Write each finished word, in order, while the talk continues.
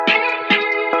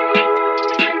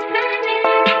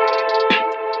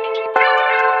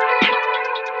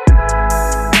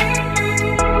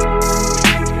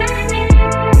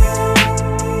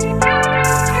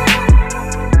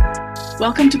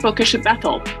Welcome to Bookish at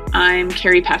Bethel. I'm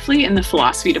Carrie Peffley in the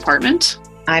Philosophy Department.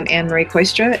 I'm Anne-Marie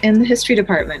Koistra in the History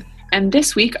Department. And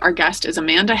this week, our guest is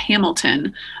Amanda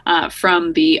Hamilton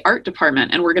from the Art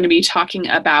Department, and we're going to be talking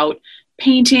about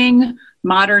painting,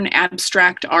 modern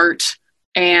abstract art,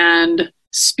 and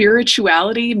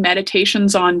spirituality,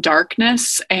 meditations on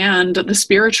darkness, and the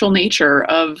spiritual nature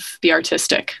of the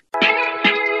artistic.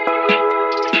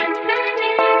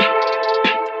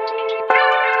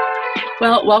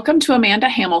 Well, welcome to Amanda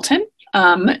Hamilton,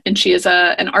 and she is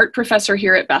an art professor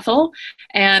here at Bethel,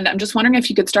 and I'm just wondering if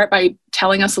you could start by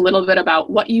telling us a little bit about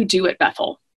what you do at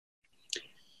Bethel.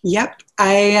 Yep,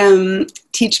 I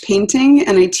teach painting,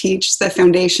 and I teach the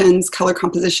Foundations Color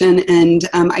Composition and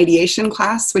Ideation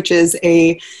class, which is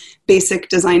a basic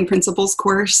design principles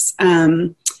course.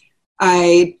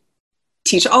 I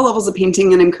teach all levels of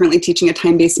painting, and I'm currently teaching a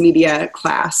time-based media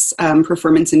class,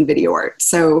 performance and video art.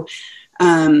 So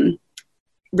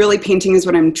really painting is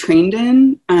what I'm trained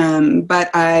in, but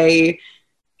I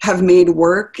have made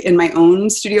work in my own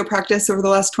studio practice over the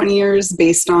last 20 years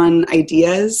based on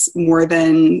ideas more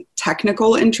than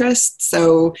technical interests.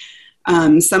 So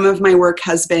some of my work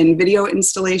has been video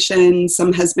installation,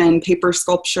 some has been paper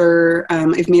sculpture.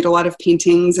 I've made a lot of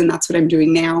paintings, and that's what I'm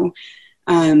doing now.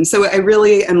 So I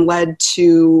really am led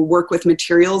to work with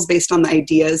materials based on the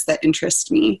ideas that interest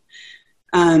me.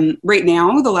 Right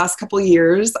now, the last couple of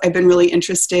years, I've been really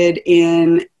interested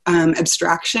in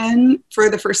abstraction for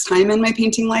the first time in my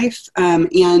painting life,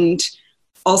 and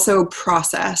also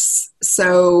process.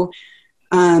 So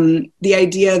the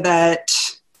idea that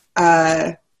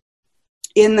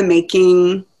in the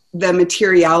making, the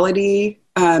materiality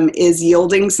is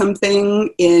yielding something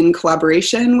in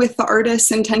collaboration with the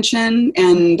artist's intention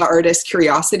and the artist's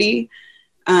curiosity,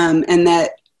 and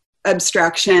that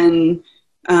abstraction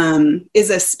is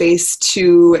a space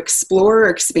to explore or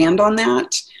expand on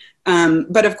that.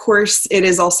 But of course, it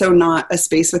is also not a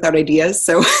space without ideas.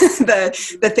 So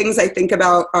the things I think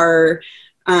about are,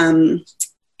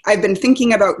 I've been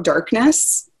thinking about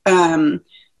darkness.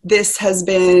 This has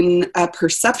been a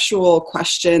perceptual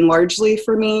question largely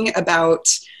for me about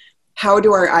how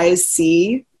do our eyes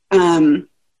see.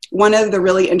 One of the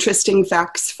really interesting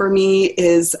facts for me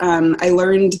is I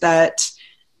learned that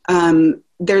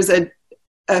there's a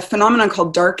phenomenon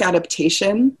called dark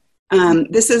adaptation.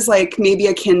 This is like maybe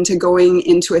akin to going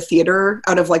into a theater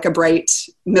out of like a bright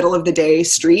middle of the day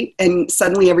street, and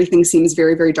suddenly everything seems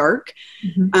very, very dark.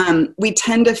 Mm-hmm. We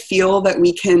tend to feel that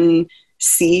we can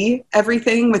see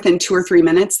everything within 2 or 3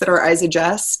 minutes that our eyes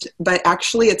adjust, but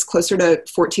actually it's closer to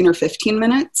 14 or 15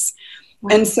 minutes. Wow,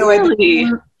 and so really?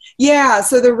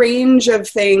 So the range of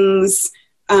things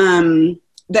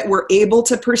that we're able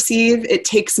to perceive, it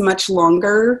takes much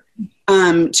longer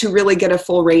to really get a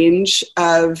full range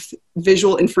of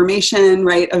visual information,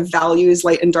 right, of values,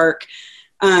 light and dark.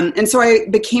 And so I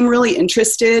became really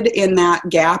interested in that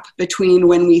gap between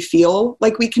when we feel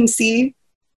like we can see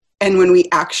and when we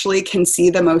actually can see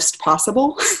the most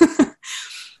possible.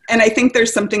 And I think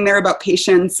there's something there about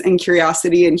patience and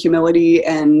curiosity and humility.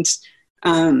 And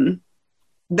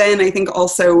then I think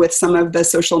also with some of the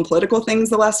social and political things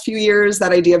the last few years,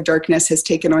 that idea of darkness has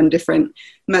taken on different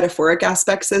metaphoric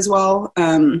aspects as well.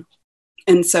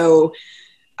 And so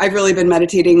I've really been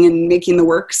meditating and making the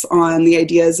works on the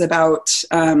ideas about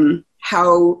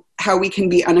how we can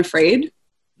be unafraid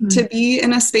to be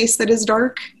in a space that is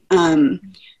dark, and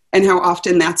how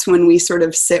often that's when we sort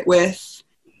of sit with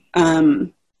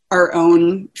our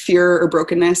own fear or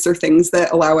brokenness or things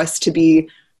that allow us to be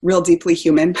real deeply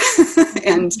human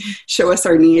and show us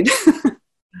our need.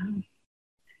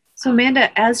 So Amanda,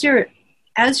 as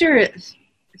you're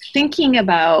thinking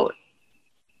about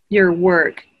your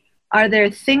work, are there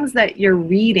things that you're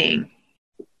reading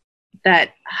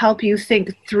that help you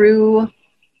think through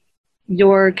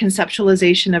your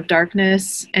conceptualization of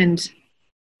darkness? And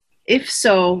if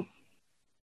so,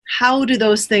 how do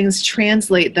those things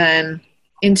translate then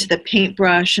into the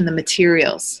paintbrush and the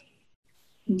materials?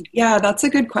 Yeah, that's a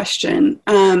good question.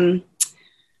 And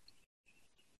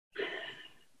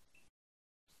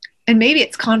maybe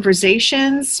it's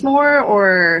conversations more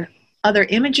or other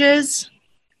images.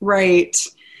 Right.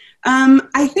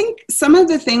 I think some of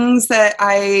the things that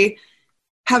I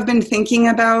have been thinking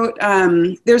about,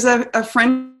 there's a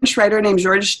French writer named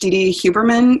Georges Didier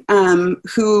Huberman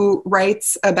who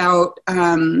writes about,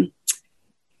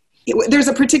 there's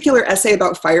a particular essay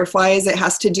about fireflies. It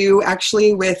has to do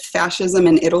actually with fascism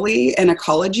in Italy and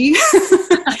ecology.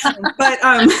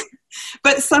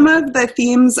 But some of the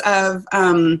themes of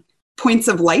points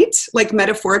of light, like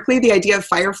metaphorically, the idea of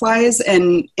fireflies,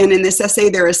 and in this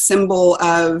essay, they're a symbol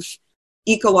of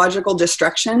ecological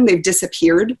destruction. They've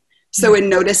disappeared. So in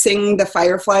noticing the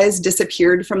fireflies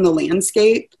disappeared from the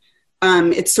landscape,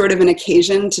 it's sort of an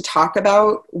occasion to talk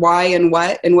about why and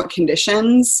what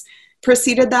conditions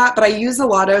preceded that. But I use a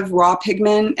lot of raw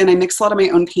pigment and I mix a lot of my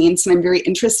own paints, and I'm very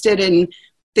interested in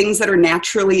things that are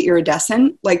naturally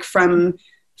iridescent, like from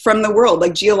the world,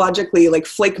 like geologically, like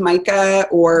flake mica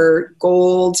or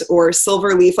gold or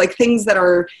silver leaf, like things that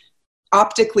are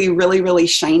optically really, really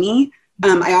shiny.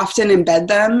 I often embed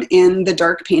them in the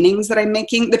dark paintings that I'm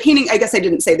making. The painting, I guess I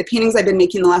didn't say, the paintings I've been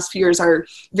making the last few years are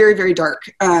very, very dark,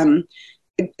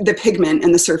 the pigment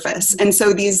and the surface. And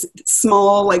so these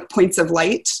small like points of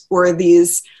light or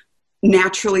these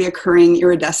naturally occurring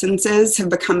iridescences have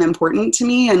become important to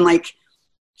me. And like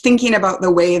thinking about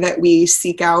the way that we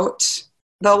seek out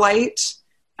the light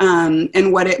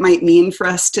and what it might mean for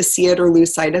us to see it or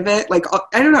lose sight of it. Like,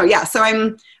 I don't know. Yeah. So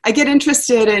I get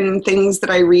interested in things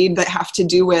that I read that have to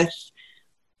do with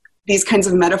these kinds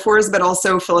of metaphors, but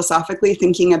also philosophically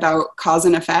thinking about cause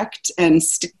and effect and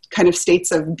kind of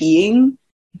states of being.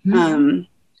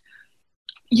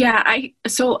 Yeah. I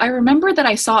remember that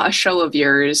I saw a show of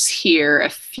yours here a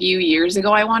few years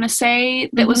ago, I want to say,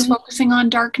 that was focusing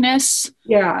on darkness.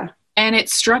 Yeah. And it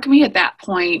struck me at that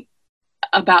point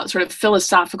about sort of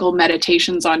philosophical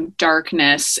meditations on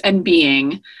darkness and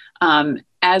being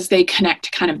as they connect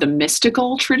to kind of the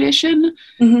mystical tradition.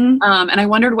 And I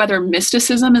wondered whether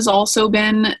mysticism has also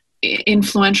been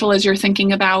influential as you're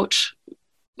thinking about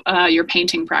your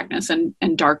painting practice and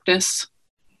darkness.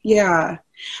 Yeah,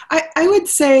 I would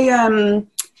say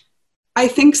I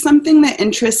think something that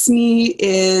interests me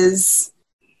is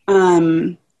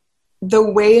the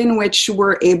way in which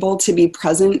we're able to be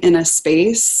present in a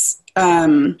space,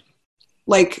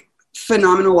 like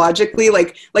phenomenologically,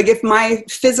 like if my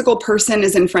physical person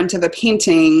is in front of a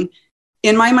painting,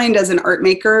 in my mind as an art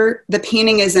maker, the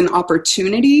painting is an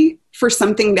opportunity for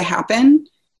something to happen,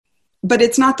 but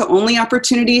it's not the only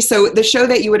opportunity. So the show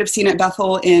that you would have seen at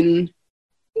Bethel in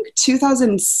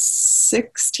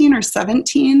 2016 or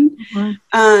 17,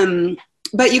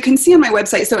 but you can see on my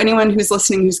website, so anyone who's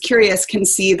listening who's curious can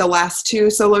see the last two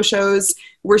solo shows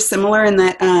were similar in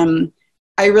that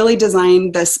I really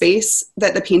designed the space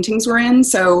that the paintings were in.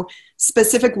 So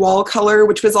specific wall color,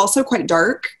 which was also quite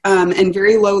dark and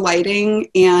very low lighting.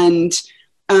 And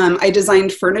I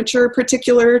designed furniture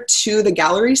particular to the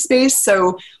gallery space.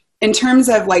 So in terms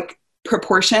of like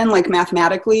proportion, like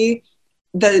mathematically,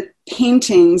 the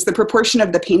paintings, the proportion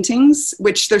of the paintings,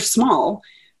 which they're small,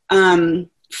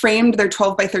 framed, they're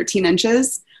 12 by 13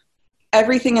 inches.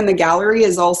 Everything in the gallery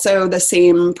is also the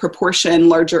same proportion,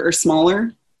 larger or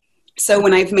smaller. So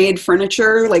when I've made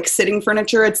furniture, like sitting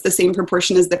furniture, it's the same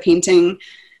proportion as the painting,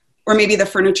 or maybe the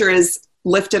furniture is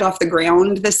lifted off the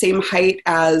ground the same height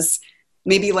as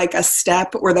maybe like a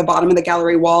step or the bottom of the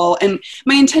gallery wall. And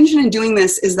my intention in doing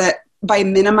this is that by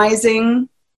minimizing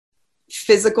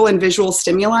physical and visual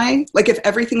stimuli, like if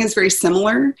everything is very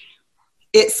similar,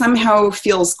 it somehow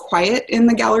feels quiet in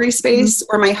the gallery space.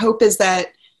 Or my hope is that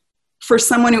for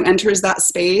someone who enters that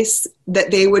space, that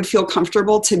they would feel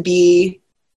comfortable to be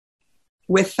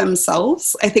with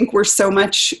themselves. I think we're so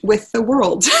much with the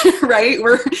world, right?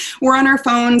 We're on our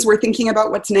phones, we're thinking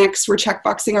about what's next, we're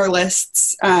checkboxing our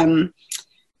lists.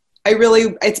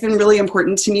 It's been really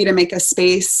important to me to make a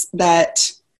space that,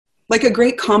 like a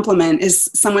great compliment is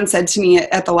someone said to me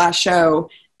at the last show,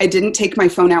 I didn't take my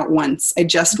phone out once. I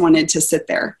just wanted to sit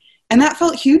there. And that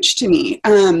felt huge to me.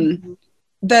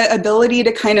 The ability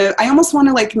to I almost want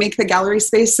to like make the gallery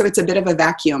space so it's a bit of a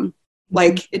vacuum.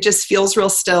 Like it just feels real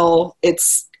still.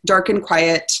 It's dark and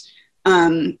quiet.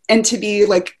 And to be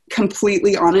like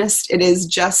completely honest, it is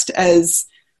just as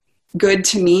good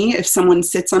to me if someone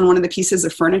sits on one of the pieces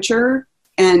of furniture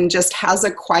and just has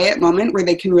a quiet moment where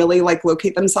they can really like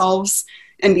locate themselves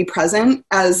and be present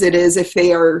as it is if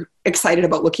they are excited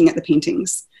about looking at the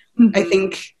paintings. I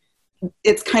think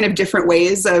it's kind of different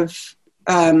ways of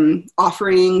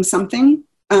offering something.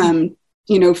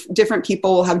 Different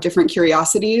people have different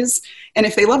curiosities. And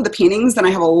if they love the paintings, then I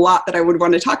have a lot that I would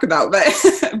want to talk about.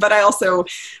 But I also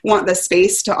want the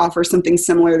space to offer something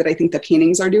similar that I think the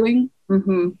paintings are doing.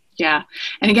 Yeah.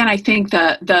 And again, I think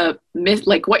the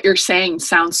like what you're saying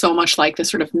sounds so much like the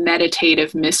sort of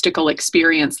meditative, mystical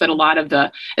experience that a lot of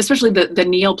especially the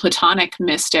Neoplatonic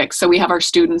mystics. So we have our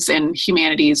students in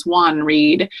Humanities 1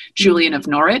 read Julian of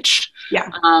Norwich. Yeah.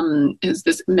 Is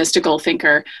this mystical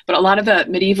thinker. But a lot of the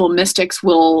medieval mystics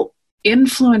will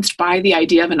influenced by the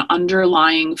idea of an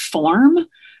underlying form.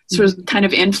 So it was kind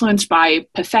of influenced by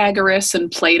Pythagoras and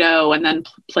Plato and then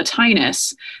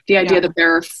Plotinus, the idea that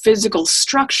there are physical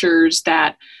structures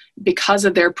that, because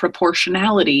of their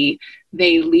proportionality,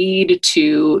 they lead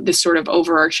to this sort of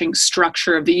overarching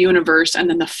structure of the universe and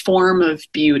then the form of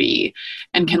beauty,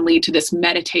 and can lead to this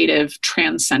meditative,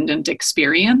 transcendent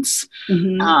experience.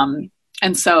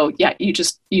 And so, yeah,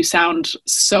 you sound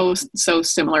so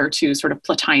similar to sort of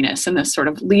Plotinus, and this sort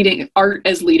of art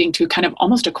as leading to kind of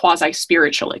almost a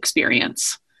quasi-spiritual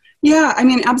experience. Yeah, I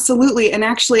mean, absolutely. And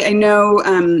actually, I know,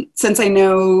 since I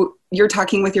know you're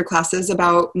talking with your classes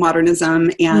about modernism,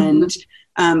 and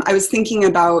I was thinking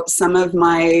about some of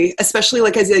my, especially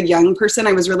like as a young person,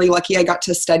 I was really lucky. I got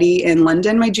to study in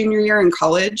London my junior year in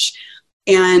college.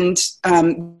 And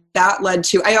that led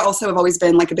to, I also have always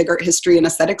been like a big art history and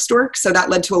aesthetics dork. So that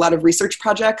led to a lot of research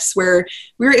projects where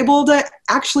we were able to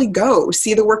actually go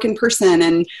see the work in person,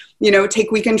 and, you know,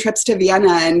 take weekend trips to Vienna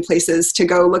and places to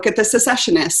go look at the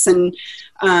secessionists, and,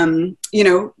 you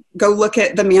know, go look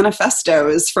at the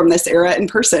manifestos from this era in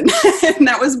person. And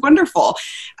that was wonderful.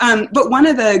 But one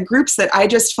of the groups that I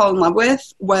just fell in love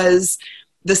with was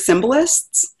the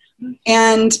Symbolists.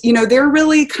 And, you know, they're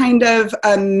really kind of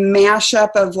a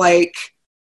mashup of like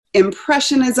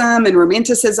Impressionism and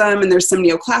Romanticism, and there's some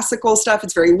neoclassical stuff.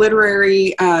 It's very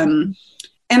literary. And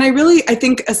I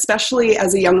think, especially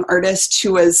as a young artist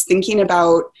who was thinking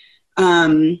about,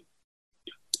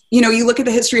 you know, you look at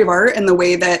the history of art and the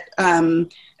way that,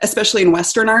 especially in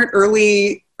Western art,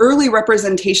 early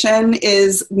representation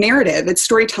is narrative. It's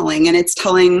storytelling, and it's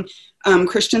telling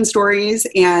Christian stories,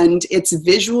 and it's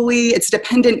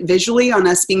dependent visually on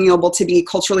us being able to be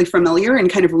culturally familiar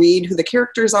and kind of read who the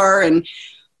characters are. And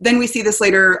then we see this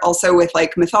later also with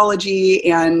like mythology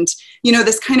and, you know,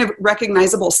 this kind of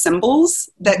recognizable symbols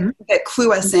that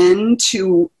clue us in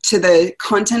to the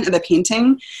content of the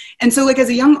painting. And so like as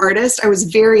a young artist, I was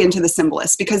very into the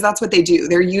Symbolists, because that's what they do.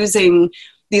 They're using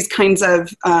these kinds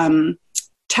of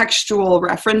textual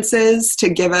references to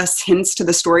give us hints to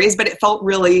the stories, but it felt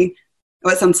really,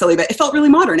 well, it sounds silly, but it felt really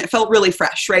modern. It felt really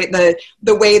fresh, right?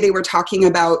 The way they were talking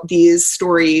about these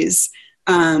stories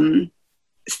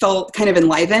felt kind of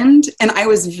enlivened. And I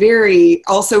was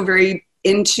also very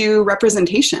into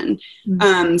representation.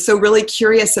 So really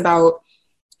curious about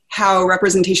how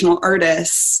representational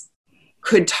artists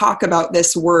could talk about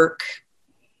this work,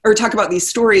 or talk about these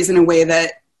stories in a way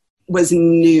that was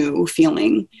new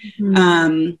feeling.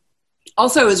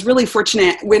 Also, I was really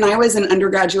fortunate when I was an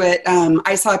undergraduate.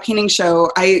 I saw a painting show.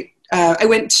 I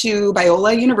went to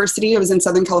Biola University. I was in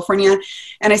Southern California,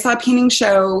 and I saw a painting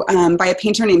show by a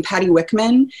painter named Patty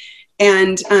Wickman.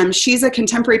 And she's a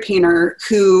contemporary painter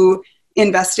who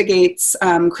investigates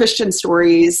Christian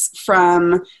stories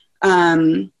from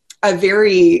a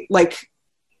very like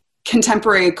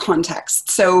contemporary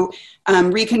context. So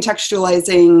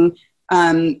recontextualizing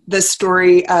the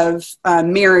story of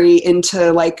Mary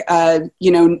into like a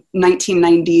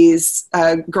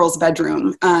 1990s girl's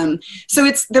bedroom. So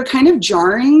they're kind of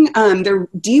jarring. They're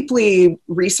deeply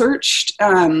researched.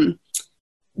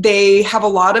 They have a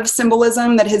lot of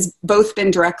symbolism that has both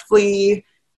been directly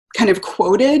kind of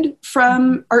quoted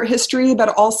from art history, but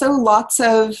also lots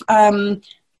of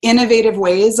innovative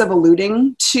ways of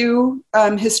alluding to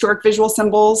historic visual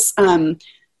symbols.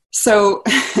 So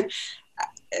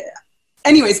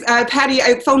anyways, Patty,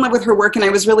 I fell in love with her work, and I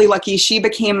was really lucky. She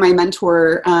became my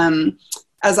mentor.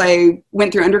 As I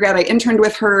went through undergrad, I interned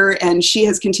with her, and she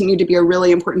has continued to be a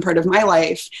really important part of my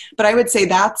life. But I would say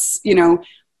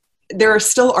there are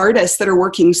still artists that are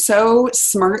working so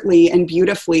smartly and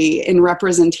beautifully in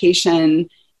representation,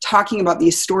 talking about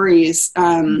these stories.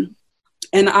 And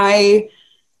I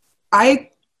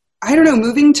don't know,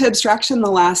 moving to abstraction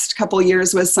the last couple of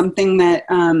years was something that,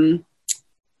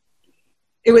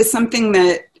 it was something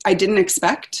that I didn't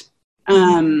expect.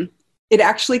 It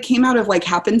actually came out of like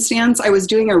happenstance. I was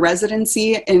doing a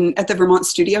residency at the Vermont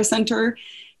Studio Center,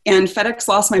 and FedEx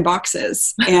lost my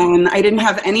boxes, and I didn't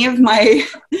have any of my,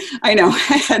 I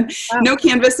had no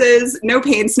canvases, no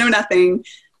paints, no nothing.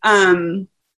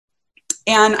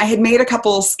 And I had made a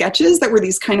couple sketches that were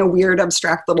these kind of weird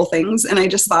abstract little things. And I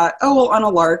just thought, oh, well, on a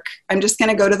lark, I'm just going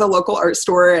to go to the local art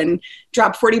store and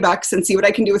drop $40 and see what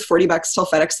I can do with $40 till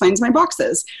FedEx finds my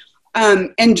boxes.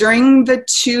 And during the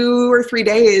 2 or 3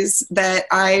 days that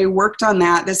I worked on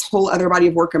that, this whole other body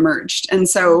of work emerged. And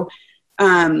so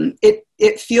it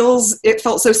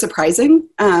felt so surprising.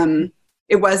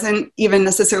 It wasn't even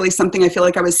necessarily something I feel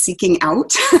like I was seeking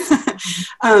out.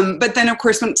 But then, of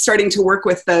course, when starting to work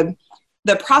with the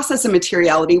process of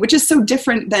materiality, which is so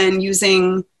different than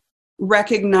using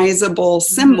recognizable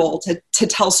symbol to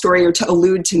tell story or to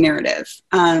allude to narrative.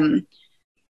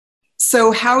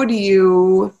 So how do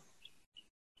you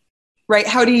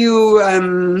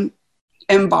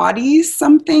embody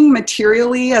something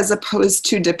materially as opposed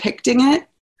to depicting it?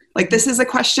 Like, this is a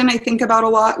question I think about a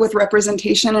lot with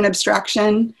representation and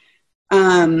abstraction.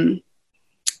 The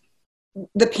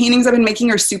paintings I've been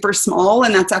making are super small,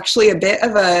 and that's actually a bit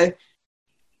of a,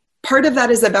 part of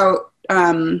that is about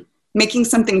making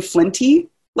something flinty.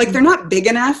 Like, they're not big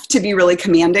enough to be really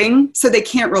commanding, so they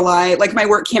can't rely, like my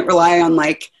work can't rely on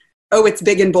like, oh, it's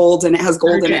big and bold and it has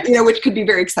gold in it, you know, which could be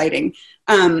very exciting.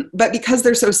 But because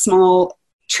they're so small,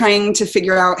 trying to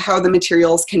figure out how the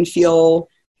materials can feel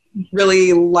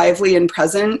really lively and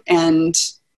present. And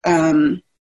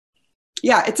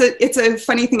yeah, it's a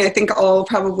funny thing. I think all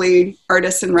probably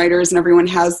artists and writers and everyone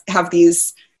have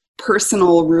these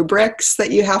personal rubrics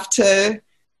that you have to,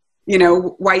 you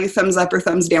know, why you thumbs up or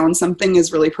thumbs down something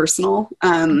is really personal.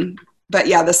 But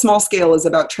yeah, the small scale is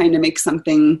about trying to make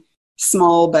something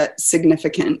small but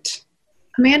significant.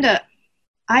 Amanda,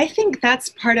 I think that's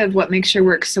part of what makes your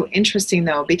work so interesting,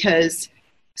 though, because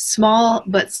small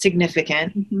but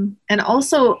significant. Mm-hmm. And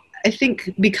also, I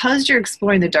think because you're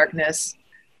exploring the darkness,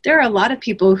 there are a lot of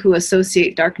people who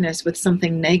associate darkness with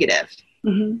something negative.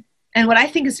 Mm-hmm. And what I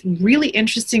think is really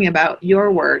interesting about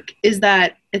your work is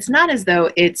that it's not as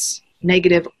though it's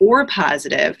negative or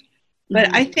positive,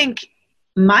 but I think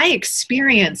my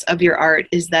experience of your art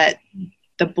is that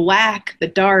the black, the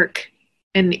dark,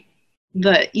 and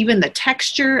even the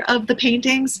texture of the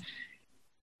paintings,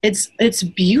 it's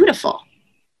beautiful.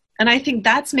 And I think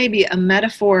that's maybe a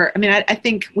metaphor. I mean, I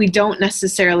think we don't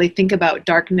necessarily think about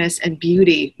darkness and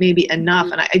beauty maybe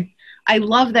enough. And I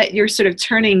love that you're sort of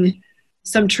turning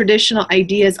some traditional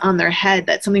ideas on their head,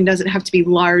 that something doesn't have to be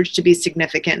large to be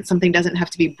significant. Something doesn't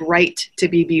have to be bright to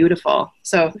be beautiful.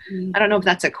 So I don't know if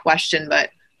that's a question, but.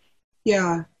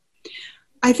 Yeah,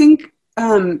 I think,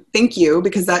 thank you,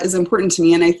 because that is important to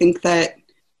me. And I think that,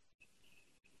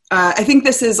 I think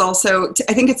this is also,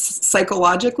 I think it's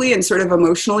psychologically and sort of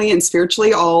emotionally and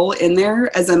spiritually all in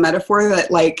there as a metaphor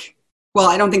that, like, well,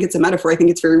 I don't think it's a metaphor. I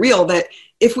think it's very real that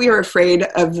if we are afraid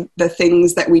of the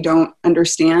things that we don't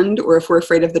understand, or if we're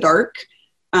afraid of the dark,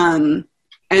 and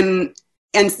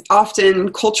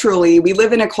often culturally, we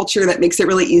live in a culture that makes it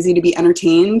really easy to be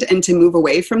entertained and to move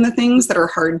away from the things that are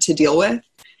hard to deal with.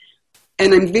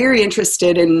 And I'm very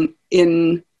interested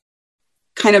in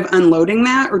kind of unloading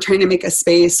that, or trying to make a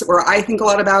space, or I think a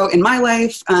lot about in my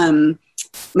life,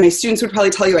 my students would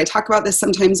probably tell you, I talk about this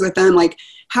sometimes with them, like,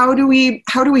 how do we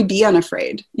be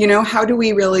unafraid? You know, how do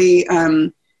we really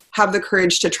have the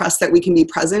courage to trust that we can be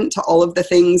present to all of the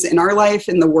things in our life,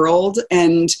 in the world,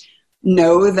 and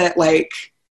know that, like,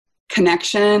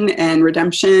 connection and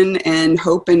redemption and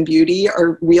hope and beauty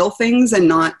are real things and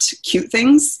not cute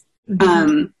things.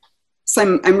 Mm-hmm.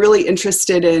 So I'm really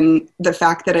interested in the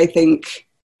fact that I think,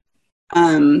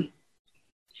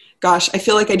 gosh, I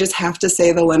feel like I just have to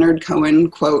say the Leonard Cohen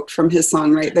quote from his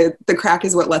song, right? The crack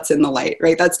is what lets in the light,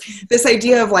 right? That's this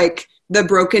idea of, like, the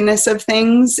brokenness of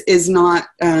things is not,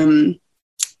 it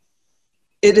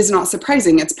is not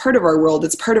surprising. It's part of our world.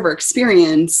 It's part of our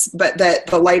experience, but that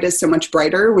the light is so much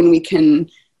brighter when we can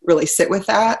really sit with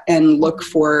that and look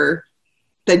for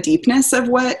the deepness of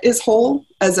what is whole,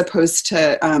 as opposed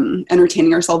to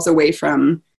entertaining ourselves away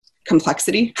from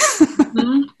complexity.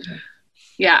 Mm-hmm.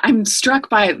 Yeah, I'm struck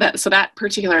by that. So that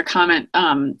particular comment,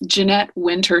 Jeanette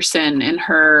Winterson, in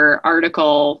her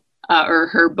article or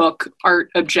her book,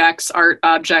 Art Objects,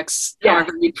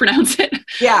 however you pronounce it.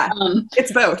 Yeah,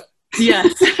 it's both.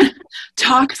 Yes.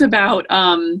 Talks about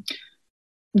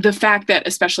the fact that,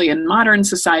 especially in modern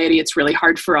society, it's really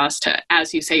hard for us to,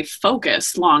 as you say,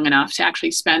 focus long enough to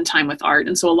actually spend time with art.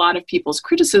 And so a lot of people's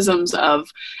criticisms of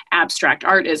abstract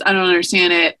art is, I don't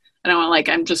understand it. I don't want, like,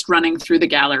 I'm just running through the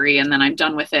gallery and then I'm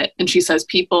done with it. And she says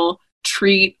people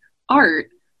treat art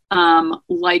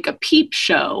like a peep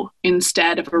show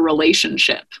instead of a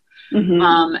relationship.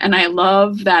 Mm-hmm. And I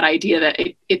love that idea that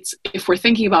it's, if we're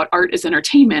thinking about art as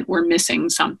entertainment, we're missing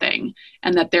something,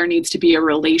 and that there needs to be a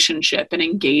relationship and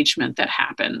engagement that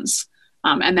happens.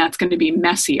 And that's going to be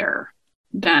messier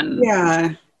than.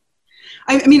 Yeah.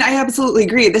 I mean, I absolutely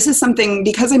agree. This is something,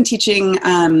 because I'm teaching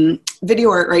video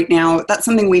art right now, that's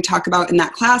something we talk about in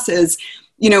that class is,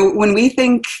 you know, when we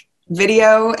think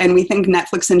video and we think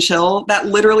Netflix and chill, that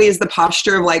literally is the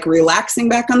posture of, like, relaxing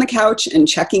back on the couch and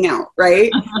checking out,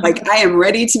 right? Like, I am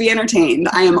ready to be entertained.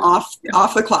 I am off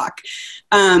the clock.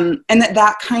 And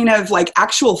that kind of, like,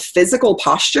 actual physical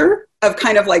posture of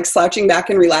kind of, like, slouching back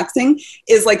and relaxing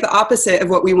is, like, the opposite of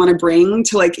what we want to bring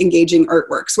to, like, engaging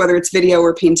artworks, whether it's video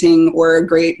or painting or a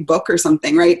great book or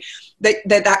something, right?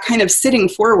 That kind of sitting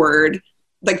forward,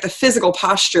 like, the physical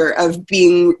posture of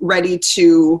being ready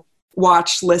to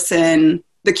watch, listen,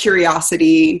 the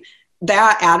curiosity,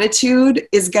 that attitude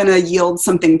is going to yield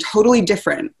something totally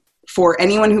different for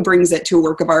anyone who brings it to a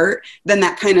work of art than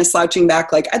that kind of slouching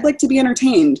back, like, I'd like to be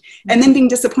entertained, and then being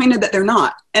disappointed that they're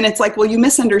not. And it's like, well, you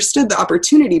misunderstood the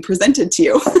opportunity presented to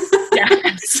you.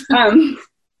 Yes.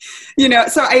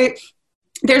 So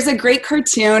there's a great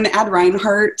cartoon, Ad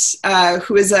Reinhardt,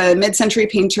 who is a mid-century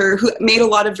painter who made a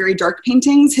lot of very dark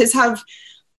paintings. His have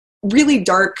really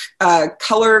dark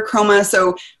color chroma,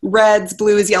 so reds,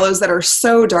 blues, yellows that are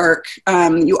so dark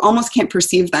you almost can't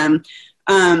perceive them.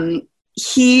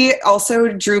 He also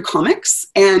drew comics,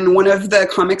 and one of the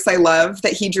comics I love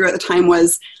that he drew at the time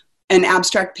was an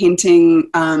abstract painting.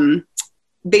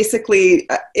 Basically,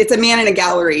 it's a man in a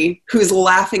gallery who's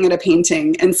laughing at a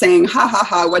painting and saying, ha, ha,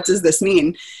 ha, what does this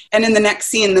mean? And in the next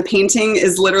scene, the painting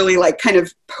is literally like kind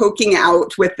of poking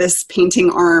out with this painting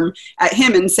arm at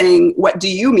him and saying, what do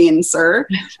you mean, sir?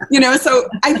 So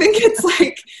I think it's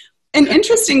like an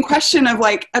interesting question of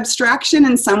like abstraction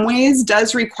in some ways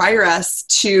does require us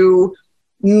to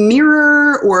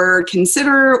mirror or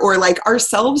consider or like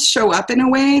ourselves show up in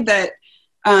a way that,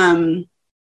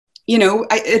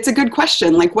 it's a good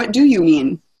question. Like, what do you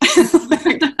mean?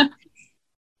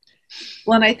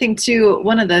 Well, and I think too,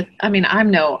 I'm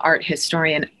no art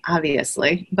historian,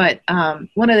 obviously, but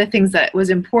one of the things that was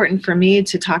important for me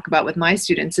to talk about with my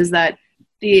students is that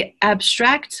the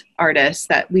abstract artists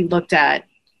that we looked at,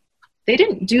 they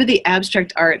didn't do the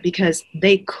abstract art because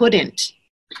they couldn't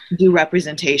do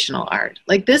representational art.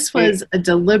 Like, this was a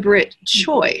deliberate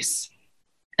choice.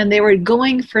 And they were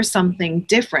going for something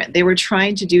different. They were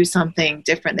trying to do something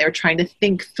different. They were trying to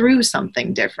think through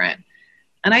something different.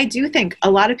 And I do think a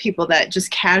lot of people that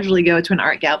just casually go to an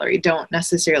art gallery don't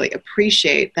necessarily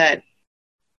appreciate that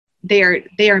they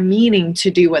are meaning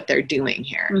to do what they're doing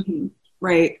here. Mm-hmm.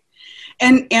 Right.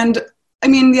 And I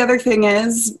mean, the other thing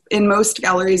is, in most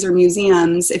galleries or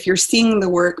museums, if you're seeing the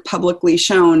work publicly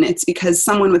shown, it's because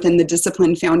someone within the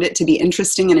discipline found it to be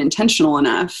interesting and intentional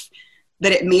enough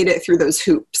that it made it through those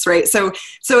hoops, right? So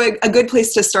a good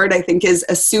place to start, I think, is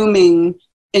assuming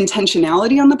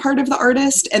intentionality on the part of the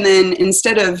artist. And then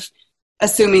instead of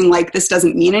assuming like this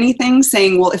doesn't mean anything,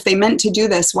 saying, well, if they meant to do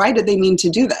this, why did they mean to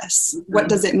do this? Mm-hmm. What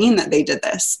does it mean that they did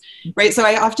this, right? So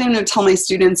I often tell my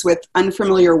students with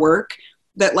unfamiliar work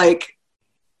that like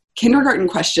kindergarten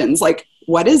questions, like,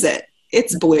 what is it?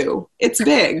 It's blue, it's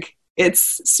big,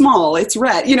 it's small, it's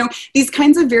red. These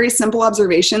kinds of very simple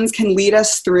observations can lead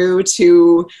us through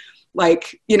to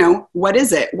like, what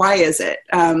is it? Why is it?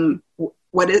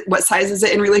 What size is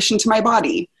it in relation to my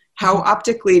body? How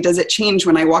optically does it change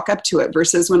when I walk up to it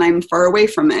versus when I'm far away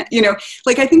from it?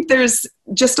 I think there's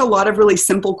just a lot of really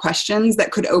simple questions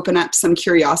that could open up some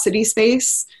curiosity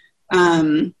space.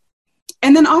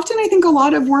 And then often I think a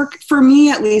lot of work, for me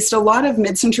at least, a lot of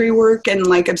mid-century work and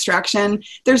like abstraction,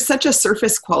 there's such a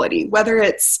surface quality, whether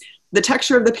it's the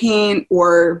texture of the paint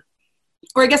or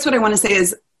I guess what I want to say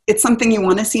is it's something you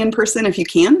want to see in person if you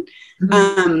can.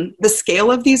 Mm-hmm. The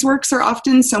scale of these works are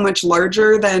often so much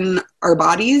larger than our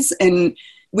bodies, and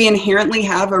we inherently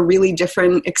have a really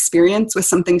different experience with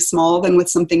something small than with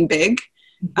something big.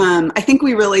 I think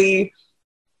we really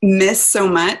miss so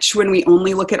much when we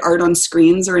only look at art on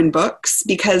screens or in books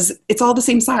because it's all the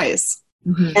same size.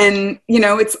 Mm-hmm. And,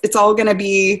 it's all going to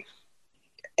be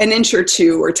an inch or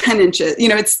two or 10 inches,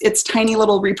 it's tiny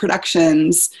little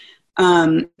reproductions.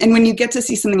 And when you get to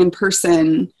see something in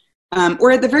person,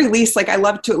 or at the very least, like I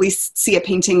love to at least see a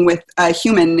painting with a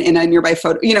human in a nearby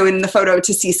photo, in the photo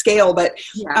to see scale, but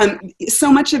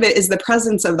so much of it is the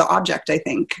presence of the object, I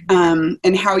think,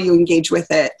 and how you engage with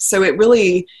it. So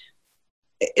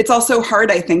it's also hard,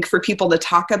 I think, for people to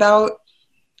talk about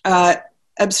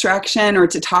abstraction or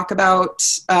to talk about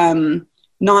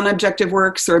non-objective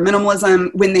works or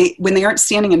minimalism when they aren't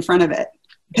standing in front of it,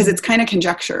 because it's kind of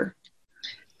conjecture.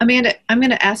 Amanda, I'm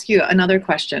going to ask you another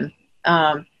question.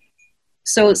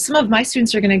 So some of my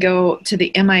students are going to go to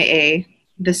the MIA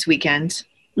this weekend.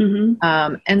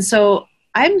 Mm-hmm. And so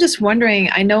I'm just wondering,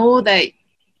 I know that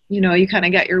you kind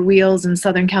of got your wheels in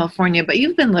Southern California, but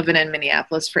you've been living in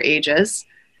Minneapolis for ages.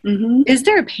 Mm-hmm. Is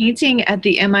there a painting at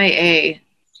the MIA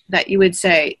that you would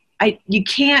say, you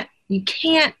can't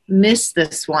miss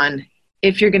this one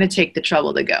if you're going to take the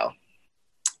trouble to go?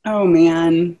 Oh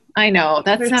man, I know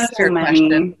that's not a fair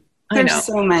question. There's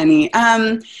so many.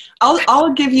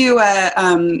 I'll give you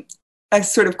a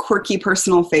sort of quirky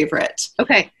personal favorite.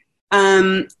 Okay.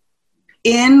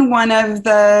 In one of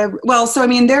their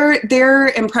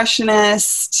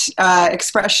impressionist,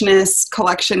 expressionist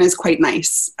collection is quite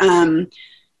nice. Mia,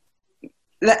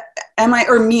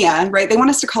 right? They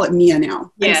want us to call it Mia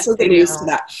now. Yeah, I'm still getting used to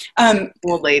that.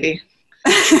 Old lady.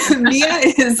 Mia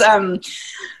is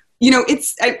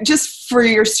it's just for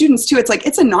your students too. It's like,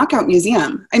 it's a knockout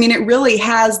museum. I mean, it really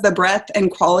has the breadth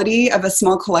and quality of a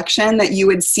small collection that you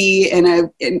would see in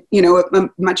a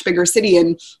much bigger city.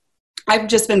 And I've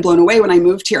just been blown away. When I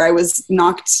moved here, I was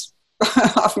knocked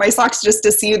off my socks just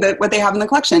to see what they have in the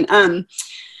collection.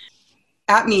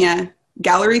 APMEA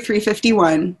Gallery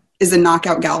 351 is a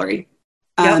knockout gallery.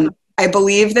 Yep. I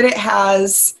believe that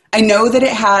I know that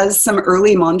it has some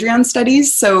early Mondrian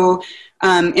studies. So,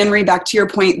 Anne-Marie, back to your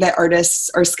point that artists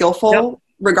are skillful, Yep.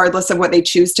 regardless of what they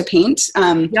choose to paint.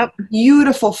 Yep.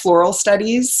 Beautiful floral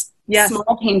studies, Yes.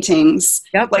 small paintings,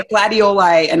 Yep. like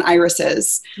gladioli and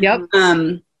irises. Yep.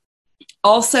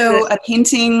 Also, a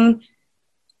painting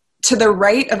to the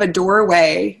right of a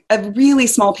doorway, a really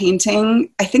small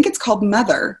painting. I think it's called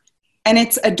Mother. And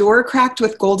it's a door cracked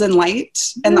with golden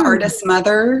light and the artist's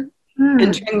mother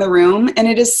entering the room. And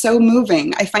it is so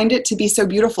moving. I find it to be so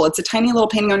beautiful. It's a tiny little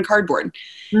painting on cardboard.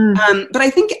 But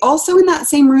I think also in that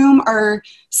same room are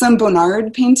some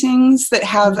Bonnard paintings that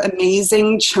have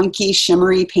amazing, chunky,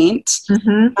 shimmery paint.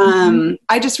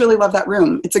 I just really love that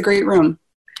room. It's a great room.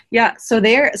 Yeah, so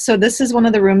this is one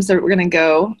of the rooms that we're going to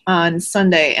go on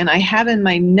Sunday, and I have in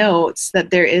my notes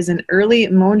that there is an early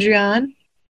Mondrian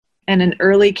and an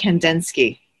early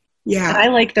Kandinsky. Yeah. And I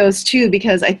like those too,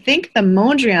 because I think the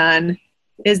Mondrian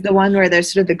is the one where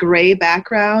there's sort of the gray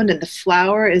background and the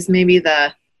flower is maybe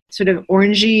the sort of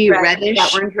orangey, reddish. Yeah,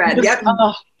 orange red. Yep.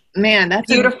 Oh, man, that's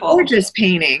Beautiful. a gorgeous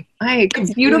painting.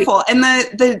 It's beautiful. And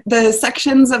the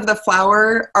sections of the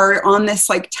flower are on this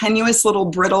like tenuous little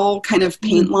brittle kind of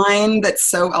paint line that's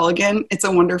so elegant. It's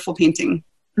a wonderful painting.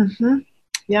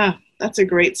 Yeah, that's a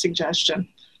great suggestion.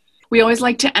 We always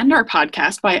like to end our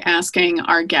podcast by asking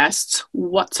our guests,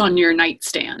 what's on your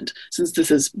nightstand? Since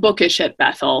this is Bookish at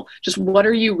Bethel, just what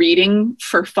are you reading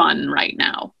for fun right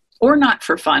now? Or not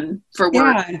for fun, for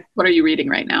work? Yeah. What are you reading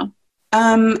right now?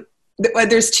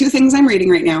 There's two things I'm reading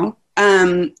right now.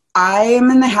 I am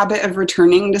in the habit of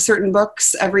returning to certain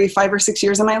books every 5 or 6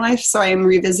 years of my life. So I am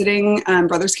revisiting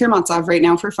Brothers Karamazov right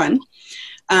now for fun.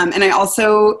 And I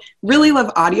also really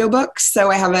love audiobooks. So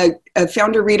I have a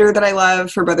founder reader that I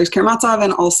love for Brothers Karamazov,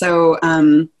 and also,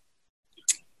 Anna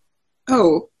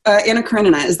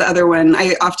Karenina is the other one.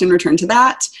 I often return to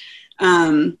that.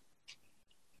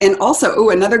 And also,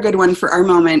 another good one for our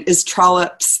moment is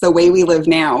Trollope's The Way We Live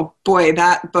Now. Boy,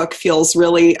 that book feels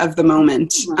really of the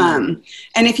moment. And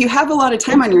if you have a lot of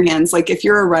time on your hands, like if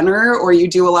you're a runner or you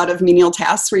do a lot of menial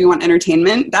tasks where you want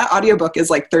entertainment, that audiobook is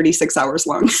like 36 hours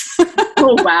long.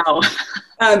 Oh, wow.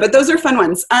 But those are fun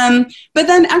ones. But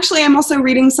then actually, I'm also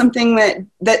reading something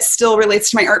that still relates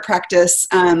to my art practice.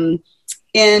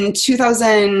 In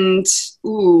 2000,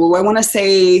 I want to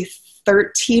say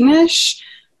 13-ish,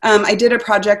 I did a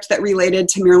project that related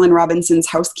to Marilynne Robinson's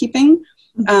housekeeping.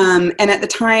 And at the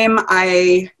time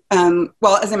as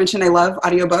I mentioned, I love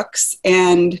audiobooks.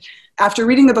 And after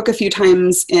reading the book a few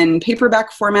times in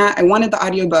paperback format, I wanted the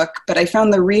audiobook, but I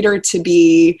found the reader to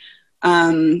be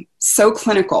so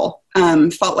clinical,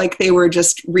 felt like they were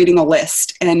just reading a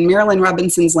list. And Marilynne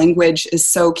Robinson's language is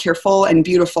so careful and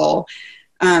beautiful.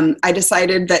 I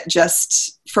decided that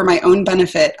just for my own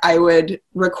benefit, I would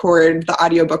record the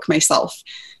audiobook myself.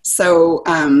 So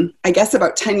I guess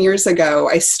about 10 years ago,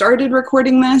 I started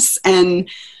recording this and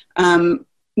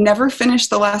never finished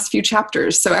the last few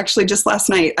chapters. So actually just last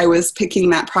night, I was picking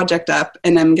that project up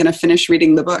and I'm going to finish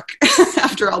reading the book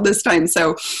after all this time.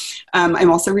 So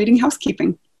I'm also reading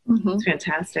housekeeping. That's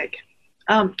fantastic.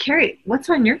 Carrie, what's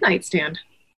on your nightstand?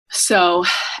 So,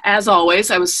 as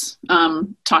always, I was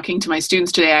talking to my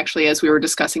students today, actually, as we were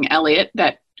discussing Eliot,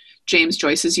 that James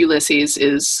Joyce's Ulysses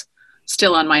is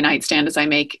still on my nightstand as I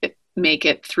make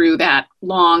it through that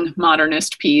long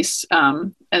modernist piece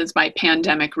as my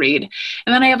pandemic read.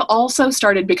 And then I have also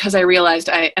started, because I realized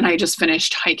I just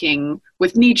finished hiking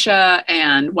with Nietzsche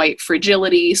and White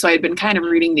Fragility, so I had been kind of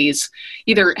reading these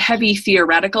either heavy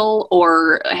theoretical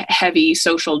or heavy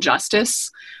social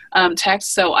justice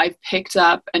texts. So I've picked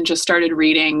up and just started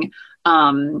reading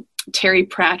Terry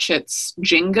Pratchett's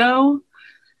Jingo.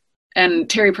 And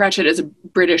Terry Pratchett is a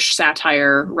British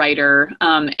satire writer,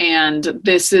 and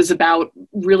this is about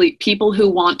really people who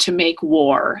want to make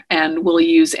war and will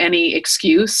use any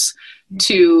excuse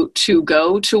to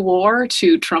go to war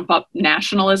to trump up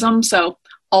nationalism. So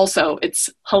also, it's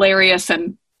hilarious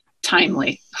and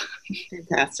timely.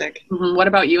 Fantastic. What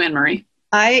about you, Anne-Marie?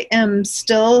 I am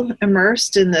still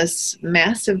immersed in this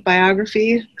massive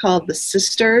biography called The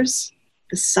Sisters,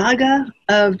 the saga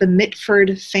of the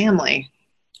Mitford family.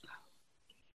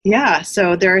 Yeah,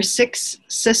 so there are 6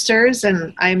 sisters,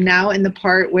 and I'm now in the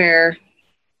part where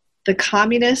the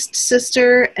communist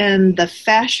sister and the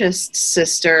fascist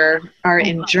sister are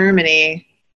in Germany,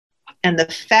 and the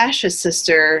fascist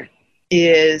sister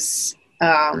is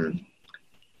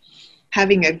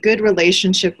having a good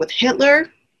relationship with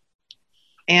Hitler,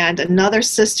 and another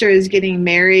sister is getting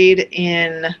married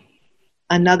in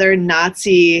another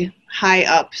Nazi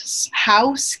high-up's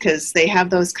house because they have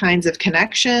those kinds of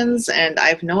connections, and I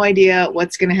have no idea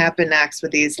what's going to happen next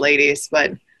with these ladies,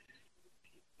 but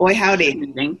boy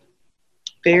howdy.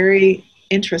 Very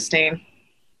interesting.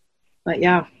 But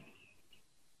yeah.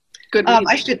 Good.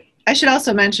 I should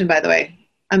also mention, by the way,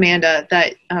 Amanda,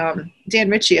 that Dan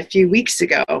Ritchie a few weeks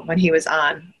ago when he was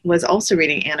on was also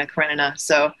reading Anna Karenina.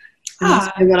 So there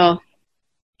must be a little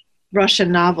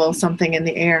Russian novel, something in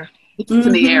the air. It's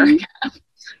in the air.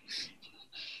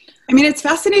 I mean, it's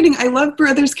fascinating. I love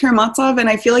Brothers Karamazov, and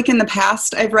I feel like in the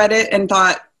past I've read it and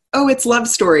thought, oh, it's love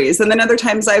stories. And then other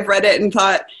times I've read it and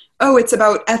thought, oh, it's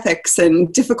about ethics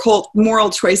and difficult moral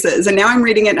choices. And now I'm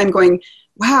reading it and I'm going,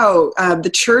 wow, the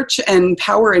church and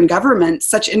power and government,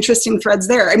 such interesting threads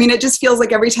there. I mean, it just feels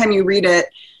like every time you read it,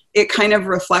 it kind of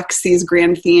reflects these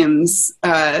grand themes.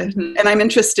 And I'm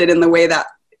interested in the way that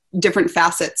different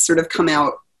facets sort of come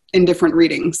out in different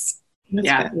readings.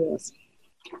 That's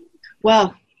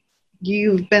Well,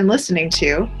 you've been listening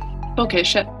to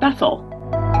Bookish at Bethel.